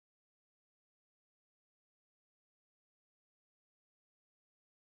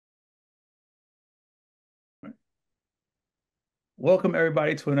Welcome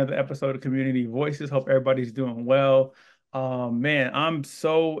everybody to another episode of Community Voices. Hope everybody's doing well. Man, I'm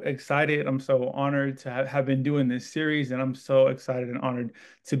so excited. I'm so honored to have been doing this series, and I'm so excited and honored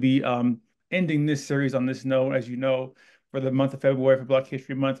to be ending this series on this note. As you know, for the month of February for Black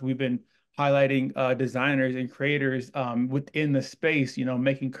History Month, we've been highlighting designers and creators within the space,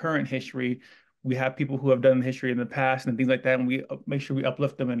 making current history. We have people who have done history in the past and things like that, and we make sure we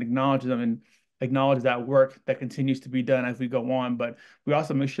uplift them and acknowledge them and acknowledge that work that continues to be done as we go on. But we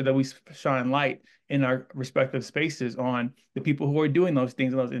also make sure that we shine light in our respective spaces on the people who are doing those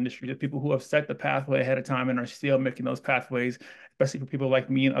things in those industries, the people who have set the pathway ahead of time and are still making those pathways, especially for people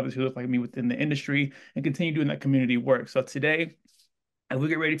like me and others who look like me within the industry and continue doing that community work. So today, as we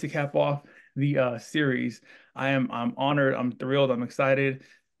get ready to cap off the series, I'm honored, I'm thrilled, I'm excited.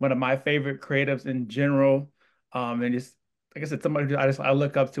 One of my favorite creatives in general, and just like I said, somebody who I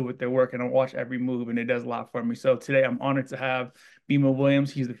look up to with their work and I watch every move and it does a lot for me. So today I'm honored to have Bimma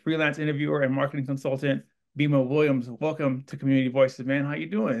Williams. He's the freelance interviewer and marketing consultant. Bimma Williams, welcome to Community Voices, man. How you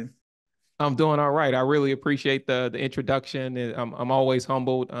doing? I'm doing all right. I really appreciate the introduction, and I'm always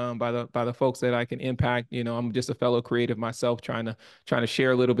humbled by the folks that I can impact. I'm just a fellow creative myself, trying to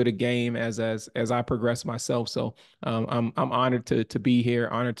share a little bit of game as I progress myself. So I'm honored to be here,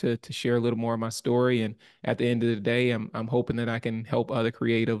 honored to share a little more of my story, and at the end of the day, I'm hoping that I can help other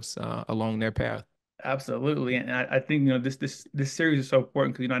creatives along their path. Absolutely. And I think, this series is so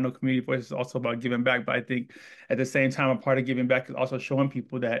important because, I know Community Voice is also about giving back, but I think at the same time, a part of giving back is also showing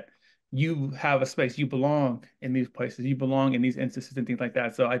people that you have a space, you belong in these places, you belong in these instances and things like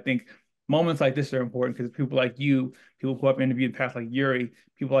that. So I think moments like this are important because people like you, people who have interviewed past like Yuri,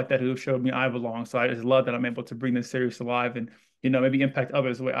 people like that who have showed me I belong. So I just love that I'm able to bring this series to life and, maybe impact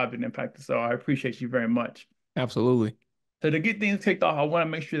others the way I've been impacted. So I appreciate you very much. Absolutely. So to get things kicked off, I want to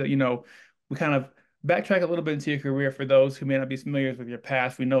make sure that, we kind of backtrack a little bit into your career for those who may not be familiar with your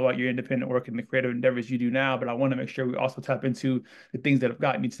past. We know about your independent work and the creative endeavors you do now, but I want to make sure we also tap into the things that have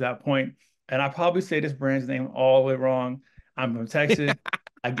gotten you to that point. And I probably say this brand's name all the way wrong. I'm from Texas.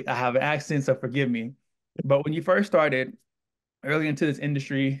 I have an accent, so forgive me. But when you first started early into this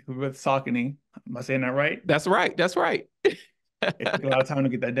industry with Saucony, am I saying that right? That's right. That's right. It took a lot of time to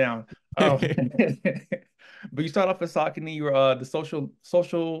get that down. But you start off as Saucony, you were the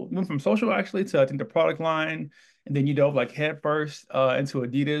you went from social actually to I think the product line, and then you dove like head first into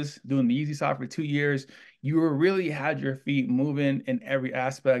Adidas, doing the Yeezy side for 2 years. You were really had your feet moving in every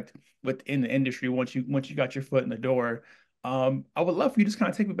aspect within the industry once you got your foot in the door. I would love for you to just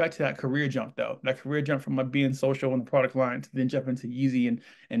kind of take me back to that career jump though, that career jump from like being social in the product line to then jump into Yeezy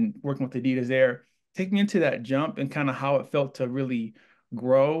and working with Adidas there. Take me into that jump and kind of how it felt to really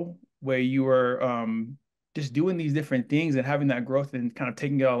grow where you were just doing these different things and having that growth and kind of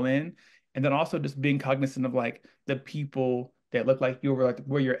taking it all in. And then also just being cognizant of like the people that look like you were like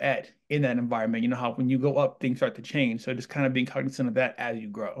where you're at in that environment. You know how when you go up, things start to change. So just kind of being cognizant of that as you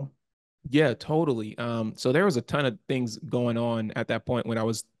grow. Yeah, totally. So there was a ton of things going on at that point when I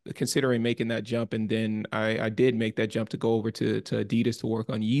was considering making that jump, and then I did make that jump to go over to Adidas to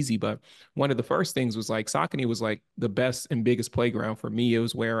work on Yeezy. But one of the first things was like Saucony was like the best and biggest playground for me. It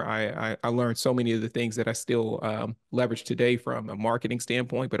was where I learned so many of the things that I still leverage today from a marketing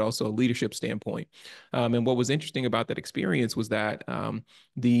standpoint, but also a leadership standpoint. And what was interesting about that experience was that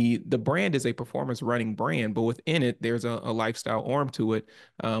the brand is a performance running brand, but within it there's a lifestyle arm to it,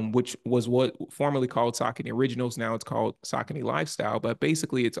 which was what formerly called Saucony Originals. Now it's called Saucony Lifestyle, but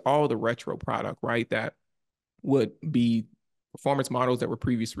basically it's all the retro product, right? That would be performance models that were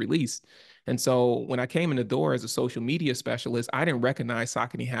previously released. And so when I came in the door as a social media specialist, I didn't recognize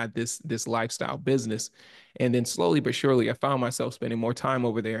Saucony had this lifestyle business. And then slowly but surely, I found myself spending more time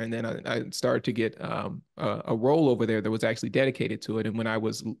over there. And then I started to get a role over there that was actually dedicated to it. And when I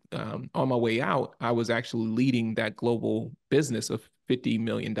was on my way out, I was actually leading that global business of $50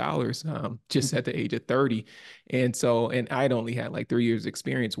 million just at the age of 30. And I'd only had like 3 years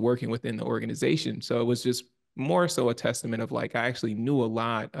experience working within the organization. So it was just more so a testament of like I actually knew a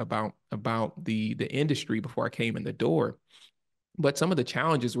lot about the industry before I came in the door. But some of the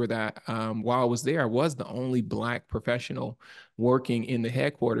challenges were that while I was there, I was the only Black professional working in the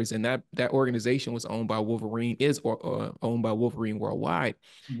headquarters, and that organization was owned by Wolverine, owned by Wolverine Worldwide,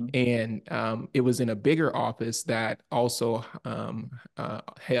 Mhm. and it was in a bigger office that also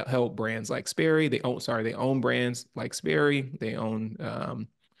held brands like Sperry. They own brands like Sperry. They own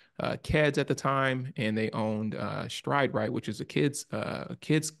Keds at the time, and they owned Stride Right, which is a kids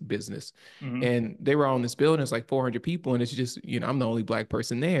business. Mhm. And they were all in this building. It's like 400 people, and it's just I'm the only Black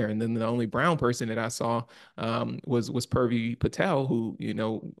person there, and then the only brown person that I saw was Purvi Patel, who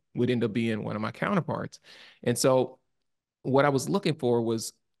would end up being one of my counterparts. And so what I was looking for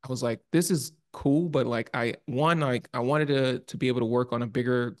was I was like, this is cool, but like I wanted to be able to work on a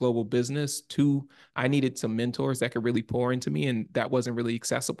bigger global business. Two, I needed some mentors that could really pour into me, and that wasn't really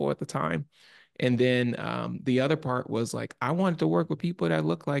accessible at the time. And then the other part was like I wanted to work with people that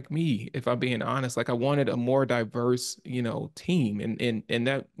look like me, if I'm being honest. Like I wanted a more diverse, team. And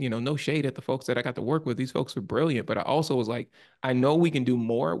that, no shade at the folks that I got to work with. These folks were brilliant, but I also was like, I know we can do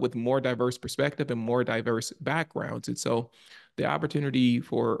more with more diverse perspective and more diverse backgrounds. And so the opportunity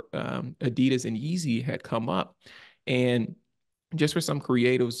for Adidas and Yeezy had come up. And just for some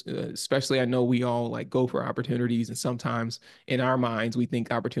creatives, especially, I know we all like go for opportunities, and sometimes in our minds we think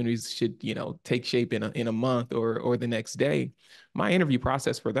opportunities should, take shape in a month or the next day. My interview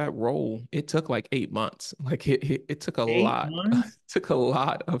process for that role, it took like 8 months. Like it took a Eight lot, months? took a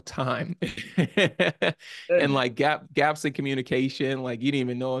lot of time, and Goodness. like gaps in communication. Like you didn't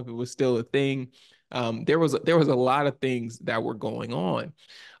even know if it was still a thing. There was a lot of things that were going on,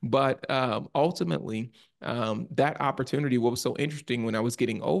 but ultimately that opportunity, what was so interesting when I was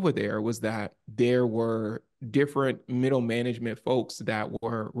getting over there was that there were different middle management folks that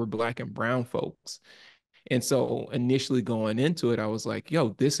were black and brown folks. And so initially going into it, I was like, yo,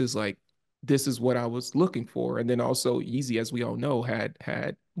 this is what I was looking for. And then also Easy, as we all know,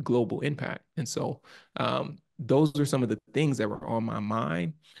 had global impact. And so those are some of the things that were on my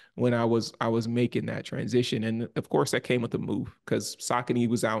mind when I was making that transition. And of course that came with the move because Saucony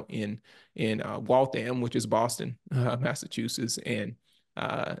was out in Waltham, which is Boston, Massachusetts, and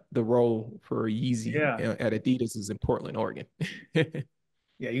the role for Yeezy Yeah. at Adidas is in Portland, Oregon.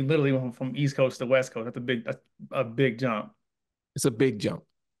 Yeah, you literally went from East Coast to West Coast. That's a big jump. It's a big jump.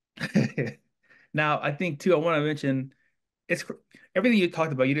 Now, I think too, I want to mention it's everything you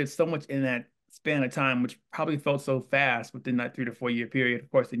talked about. You did so much in that span of time, which probably felt so fast within that 3 to 4 year period.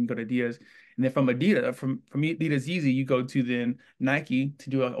 Of course, then you go to Adidas, and then from Adidas Yeezy, you go to then Nike to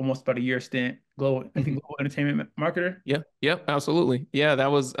do almost about a year stint. I think Mhm. global entertainment marketer. Yeah, yep, absolutely. Yeah,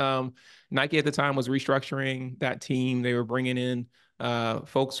 that was Nike at the time was restructuring that team. They were bringing in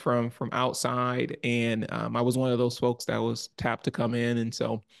folks from outside, and I was one of those folks that was tapped to come in, and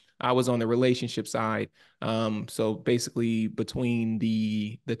so I was on the relationship side. So basically, between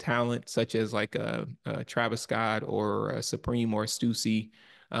the talent such as like a Travis Scott or a Supreme or a Stussy,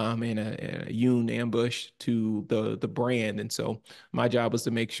 and a Yoon Ambush to the brand, and so my job was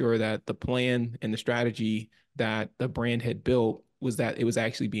to make sure that the plan and the strategy that the brand had built was that it was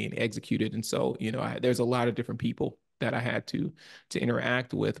actually being executed. And so, there's a lot of different people that I had to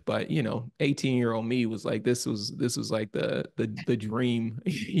interact with. But 18-year-old me was like, this was like the dream,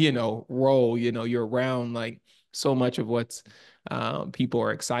 role. You're around like so much of what's people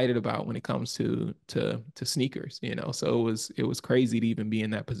are excited about when it comes to sneakers. So it was crazy to even be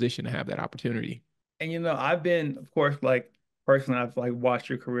in that position to have that opportunity. And I've been, of course, like personally, I've like watched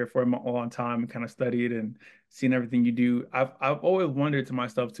your career for a long time and kind of studied and seen everything you do. I've always wondered to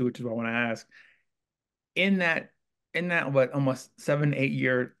myself too, which is what I want to ask. In that what almost 7, 8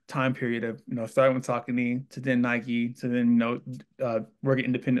 year time period of starting with Saucony to then Nike to then working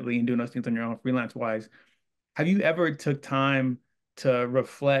independently and doing those things on your own freelance wise, have you ever took time to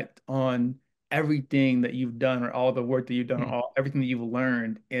reflect on everything that you've done or all the work that you've done, or Hmm. everything that you've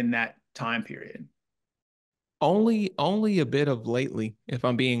learned in that time period? Only a bit of lately, if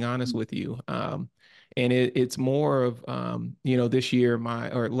I'm being honest with you. And it's more of this year,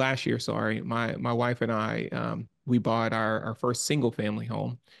 my or last year, sorry, my wife and I we bought our first single family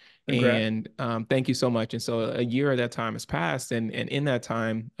home. Congrats. And thank you so much. And so a year of that time has passed, and in that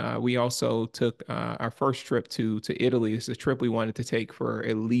time, we also took our first trip to Italy. It's a trip we wanted to take for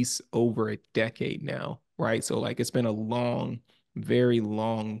at least over a decade now, right? So like it's been a long, very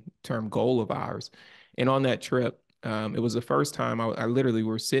long term goal of ours. And on that trip, it was the first time I literally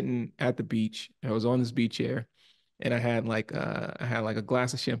were sitting at the beach. I was on this beach chair, and I had like a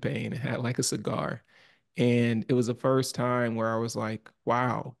glass of champagne, and had like a cigar, and it was the first time where I was like,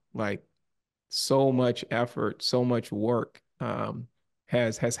 wow, like so much effort, so much work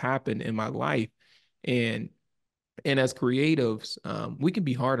has happened in my life, and as creatives, we can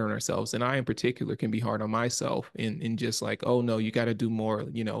be hard on ourselves, and I in particular can be hard on myself in just like, oh no, you got to do more,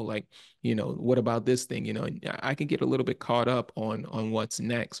 like, what about this thing, and I can get a little bit caught up on what's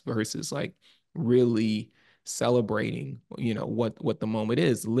next versus like really celebrating, what the moment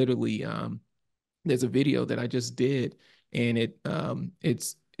is. Literally, there's a video that I just did, and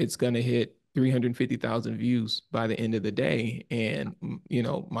it's gonna hit 350,000 views by the end of the day. And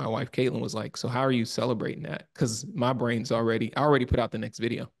my wife Caitlin was like, "So how are you celebrating that?" Because my brain's I already put out the next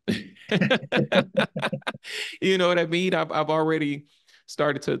video. You know what I mean? I've already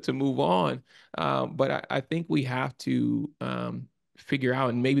started to move on. But I think we have to figure out,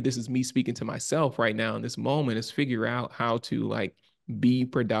 and maybe this is me speaking to myself right now in this moment, is figure out how to like be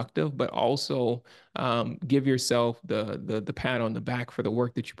productive, but also give yourself the pat on the back for the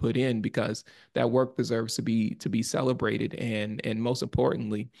work that you put in, because that work deserves to be celebrated, and most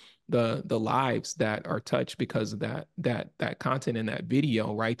importantly, the lives that are touched because of that content in that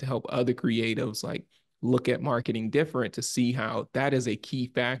video, right? To help other creatives like look at marketing different, to see how that is a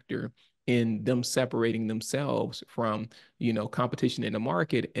key factor in them separating themselves from, you know, competition in the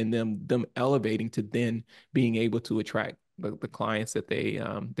market, and them elevating to then being able to attract the clients that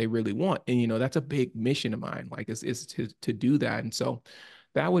they really want. And you know, that's a big mission of mine, like is to do that. And so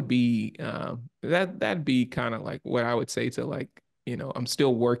that would be that'd be kind of like what I would say to, like, you know, I'm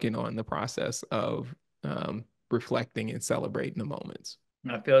still working on the process of reflecting and celebrating the moments.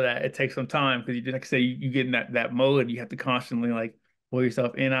 I feel that it takes some time because you, like I say, you get in that mode. You have to constantly like pull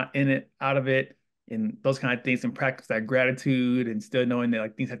yourself in it, out of it, and those kind of things, and practice that gratitude and still knowing that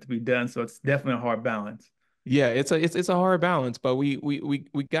like things have to be done. So it's definitely a hard balance. Yeah, it's a hard balance, but we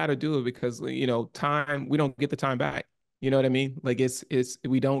got to do it because, you know, time, we don't get the time back. You know what I mean? Like it's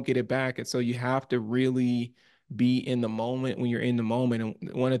we don't get it back, and so you have to really be in the moment when you're in the moment.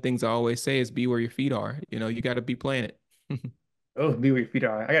 And one of the things I always say is be where your feet are. You know, you got to be playing it. Oh, be where your feet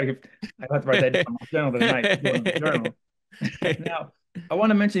are. I have to write that down in my journal tonight. Go in the journal. Now, I want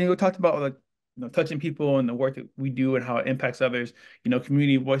to mention you talked about like touching people and the work that we do and how it impacts others.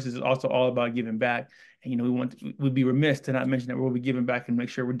 Community voices is also all about giving back. And we'd be remiss to not mention that we'll be giving back and make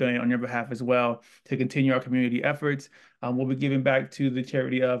sure we're doing it on your behalf as well to continue our community efforts. We'll be giving back to the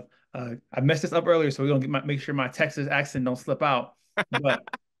charity of I messed this up earlier, so we're gonna make sure my Texas accent don't slip out. But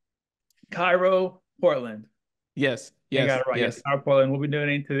Cairo, Portland. Yes, I got yes, it right. Yes, yes. our Portland will be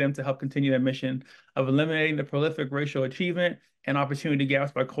donating to them to help continue their mission of eliminating the prolific racial achievement and opportunity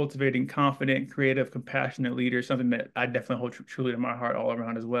gaps by cultivating confident, creative, compassionate leaders. Something that I definitely hold truly in my heart all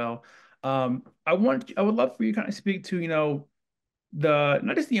around as well. I would love for you to kind of speak to, the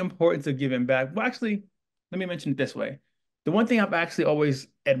not just the importance of giving back, but actually, let me mention it this way. The one thing I've actually always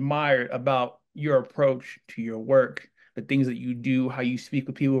admired about your approach to your work, the things that you do, how you speak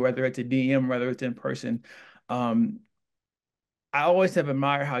with people, whether it's a DM, whether it's in person. Um, I always have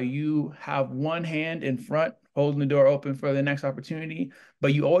admired how you have one hand in front holding the door open for the next opportunity,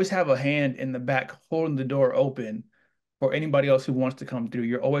 but you always have a hand in the back holding the door open for anybody else who wants to come through.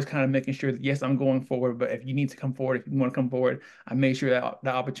 You're always kind of making sure that, yes, I'm going forward, but if you need to come forward, if you want to come forward, I make sure that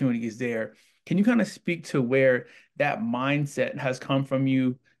the opportunity is there. Can you kind of speak to where that mindset has come from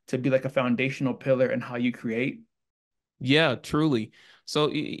you to be like a foundational pillar in how you create? Yeah, truly. So,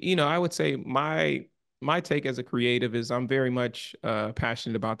 you know, I would say my take as a creative is I'm very much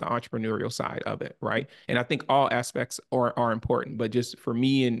passionate about the entrepreneurial side of it, right? And I think all aspects are important, but just for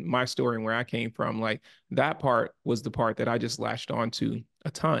me and my story and where I came from, like that part was the part that I just latched on to a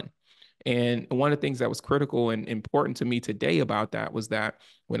ton. And one of the things that was critical and important to me today about that was that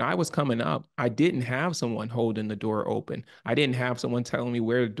when I was coming up, I didn't have someone holding the door open. I didn't have someone telling me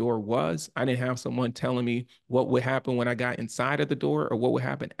where the door was. I didn't have someone telling me what would happen when I got inside of the door or what would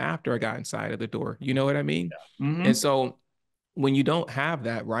happen after I got inside of the door. You know what I mean? And Mm-hmm. so when you don't have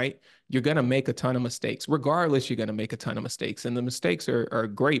that, right, you're going to make a ton of mistakes. Regardless, you're going to make a ton of mistakes. And the mistakes are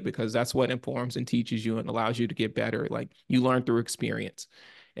great because that's what informs and teaches you and allows you to get better. Like you learn through experience.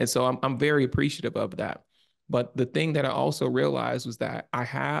 And so I'm very appreciative of that. But the thing that I also realized was that I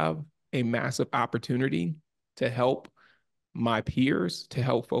have a massive opportunity to help my peers, to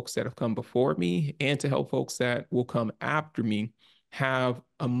help folks that have come before me, and to help folks that will come after me have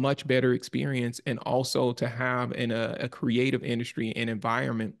a much better experience, and also to have in a creative industry and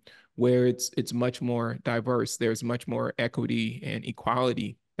environment where it's much more diverse. There's much more equity and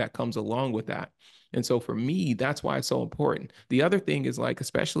equality that comes along with that. And so for me, that's why it's so important. The other thing is like,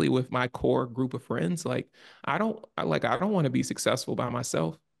 especially with my core group of friends, like I don't want to be successful by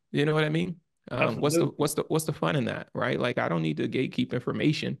myself. You know what I mean? Absolutely. What's the fun in that, right? Like I don't need to gatekeep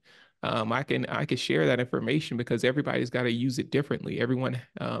information. I can share that information because everybody's got to use it differently. Everyone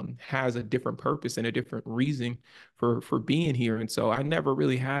has a different purpose and a different reason for being here. And so I never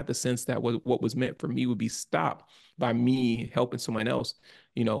really had the sense that what was meant for me would be stopped by me helping someone else,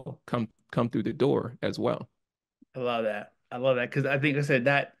 you know, come through the door as well. I love that. I love that because I think I said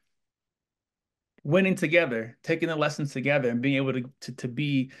that winning together, taking the lessons together and being able to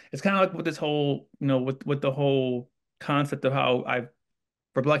be it's kind of like with this whole, with the whole concept of how I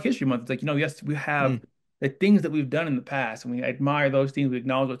for Black History Month, it's like, yes, we have Mm, the things that we've done in the past and we admire those things, we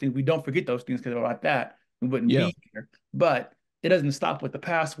acknowledge those things. We don't forget those things because without that, we wouldn't yeah. be here. But it doesn't stop with the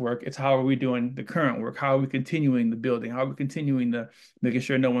past work. It's how are we doing the current work? How are we continuing the building? How are we continuing the making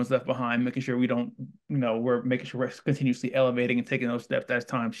sure no one's left behind, making sure we don't, we're making sure we're continuously elevating and taking those steps as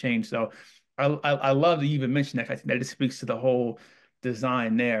times change. So I love that you even mentioned that. I think that just speaks to the whole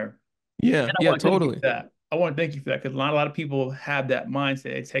design there. Yeah, And I yeah, want to thank you for totally. that. I want to thank you for that because not a lot of people have that mindset.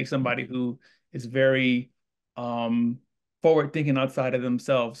 It takes somebody who is very um, forward thinking outside of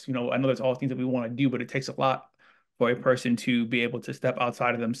themselves. I know there's all things that we want to do, but it takes a lot for a person to be able to step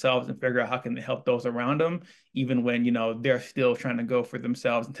outside of themselves and figure out how can they help those around them, even when, they're still trying to go for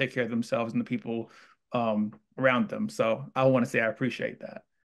themselves and take care of themselves and the people around them. So I want to say I appreciate that.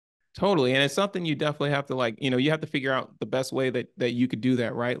 Totally. And it's something you definitely have to like, you have to figure out the best way that you could do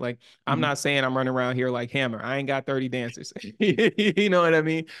that, right? Like I'm Mhm. not saying I'm running around here like Hammer. I ain't got 30 dancers. You know what I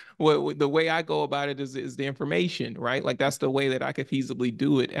mean? The way I go about it is the information, right? Like that's the way that I could feasibly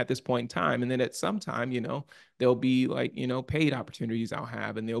do it at this point in time. And then at some time, there'll be like, paid opportunities I'll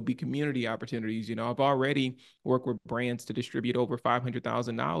have and there'll be community opportunities. I've already worked with brands to distribute over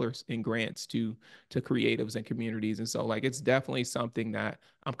 $500,000 in grants to creatives and communities. And so like it's definitely something that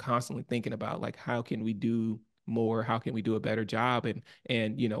I'm constantly thinking about, like how can we do more, how can we do a better job, and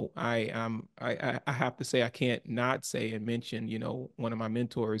I have to say I can't not say and mention one of my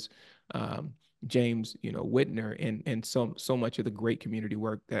mentors, James Whitner, and so much of the great community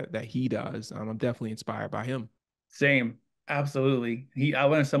work that he does. I'm definitely inspired by him. Same, absolutely. I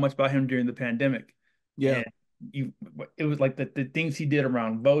learned so much about him during the pandemic, Yeah. and you, it was like the things he did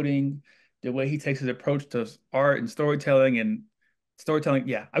around voting, the way he takes his approach to art and storytelling and storytelling.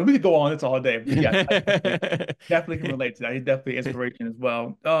 Yeah, we could go on this all day, but yeah, I definitely can relate to that. He's definitely inspiration as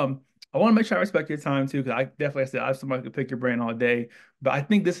well. I want to make sure I respect your time too, because I definitely I said I have somebody who could pick your brain all day, but I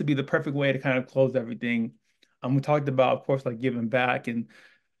think this would be the perfect way to kind of close everything. We talked about, of course, like giving back and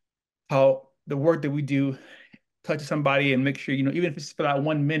how the work that we do touch somebody and make sure, even if it's for that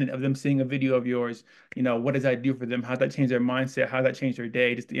 1 minute of them seeing a video of yours, what does that do for them? How does that change their mindset? How does that change their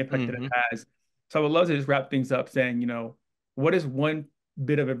day? Just the impact that it Hmm. has. So I would love to just wrap things up saying, what is one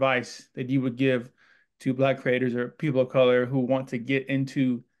bit of advice that you would give to Black creators or people of color who want to get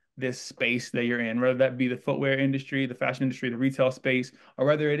into this space that you're in, whether that be the footwear industry, the fashion industry, the retail space, or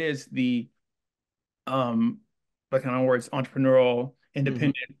whether it is the um like kind of words entrepreneurial, Hmm.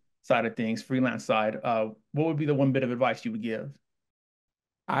 independent side of things, freelance side, what would be the one bit of advice you would give?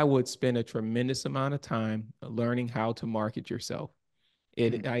 I would spend a tremendous amount of time learning how to market yourself.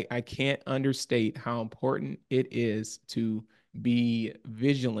 Mhm. I can't understate how important it is to be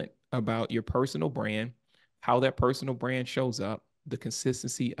vigilant about your personal brand, how that personal brand shows up, the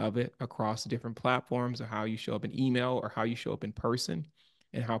consistency of it across different platforms, or how you show up in email or how you show up in person,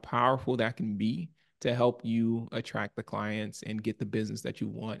 and how powerful that can be to help you attract the clients and get the business that you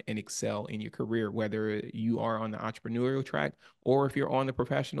want and excel in your career, whether you are on the entrepreneurial track or if you're on the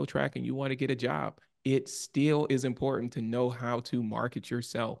professional track and you want to get a job. It still is important to know how to market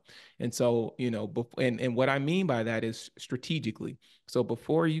yourself. And so, and what I mean by that is strategically. So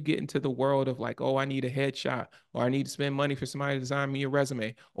before you get into the world of like, oh, I need a headshot, or I need to spend money for somebody to design me a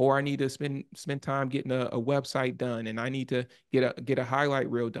resume, or I need to spend time getting a website done, and I need to get a highlight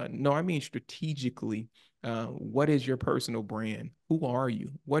reel done. No, I mean strategically. What is your personal brand? Who are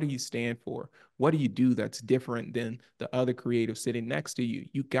you? What do you stand for? What do you do that's different than the other creative sitting next to you?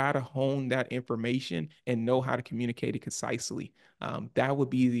 You got to hone that information and know how to communicate it concisely. That would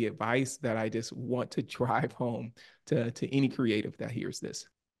be the advice that I just want to drive home to any creative that hears this.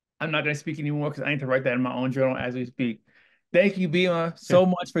 I'm not going to speak anymore because I need to write that in my own journal as we speak. Thank you, Bima, so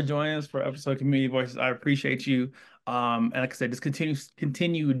much for joining us for episode Community Voices. I appreciate you. And like I said, just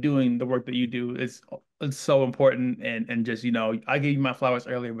continue doing the work that you do. It's so important. And just, I gave you my flowers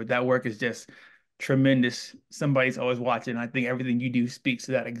earlier, but that work is just tremendous. Somebody's always watching. I think everything you do speaks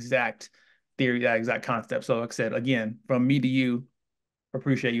to that exact theory, that exact concept. So like I said, again, from me to you,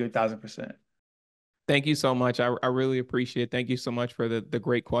 appreciate you 1,000%. Thank you so much. I really appreciate it. Thank you so much for the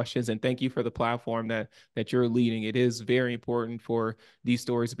great questions, and thank you for the platform that you're leading. It is very important for these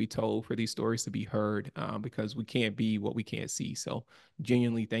stories to be told, for these stories to be heard, because we can't be what we can't see. So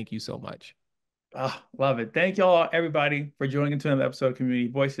genuinely, thank you so much. Ah, love it. Thank y'all, everybody, for joining into another episode of Community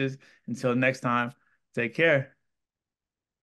Voices. Until next time, take care.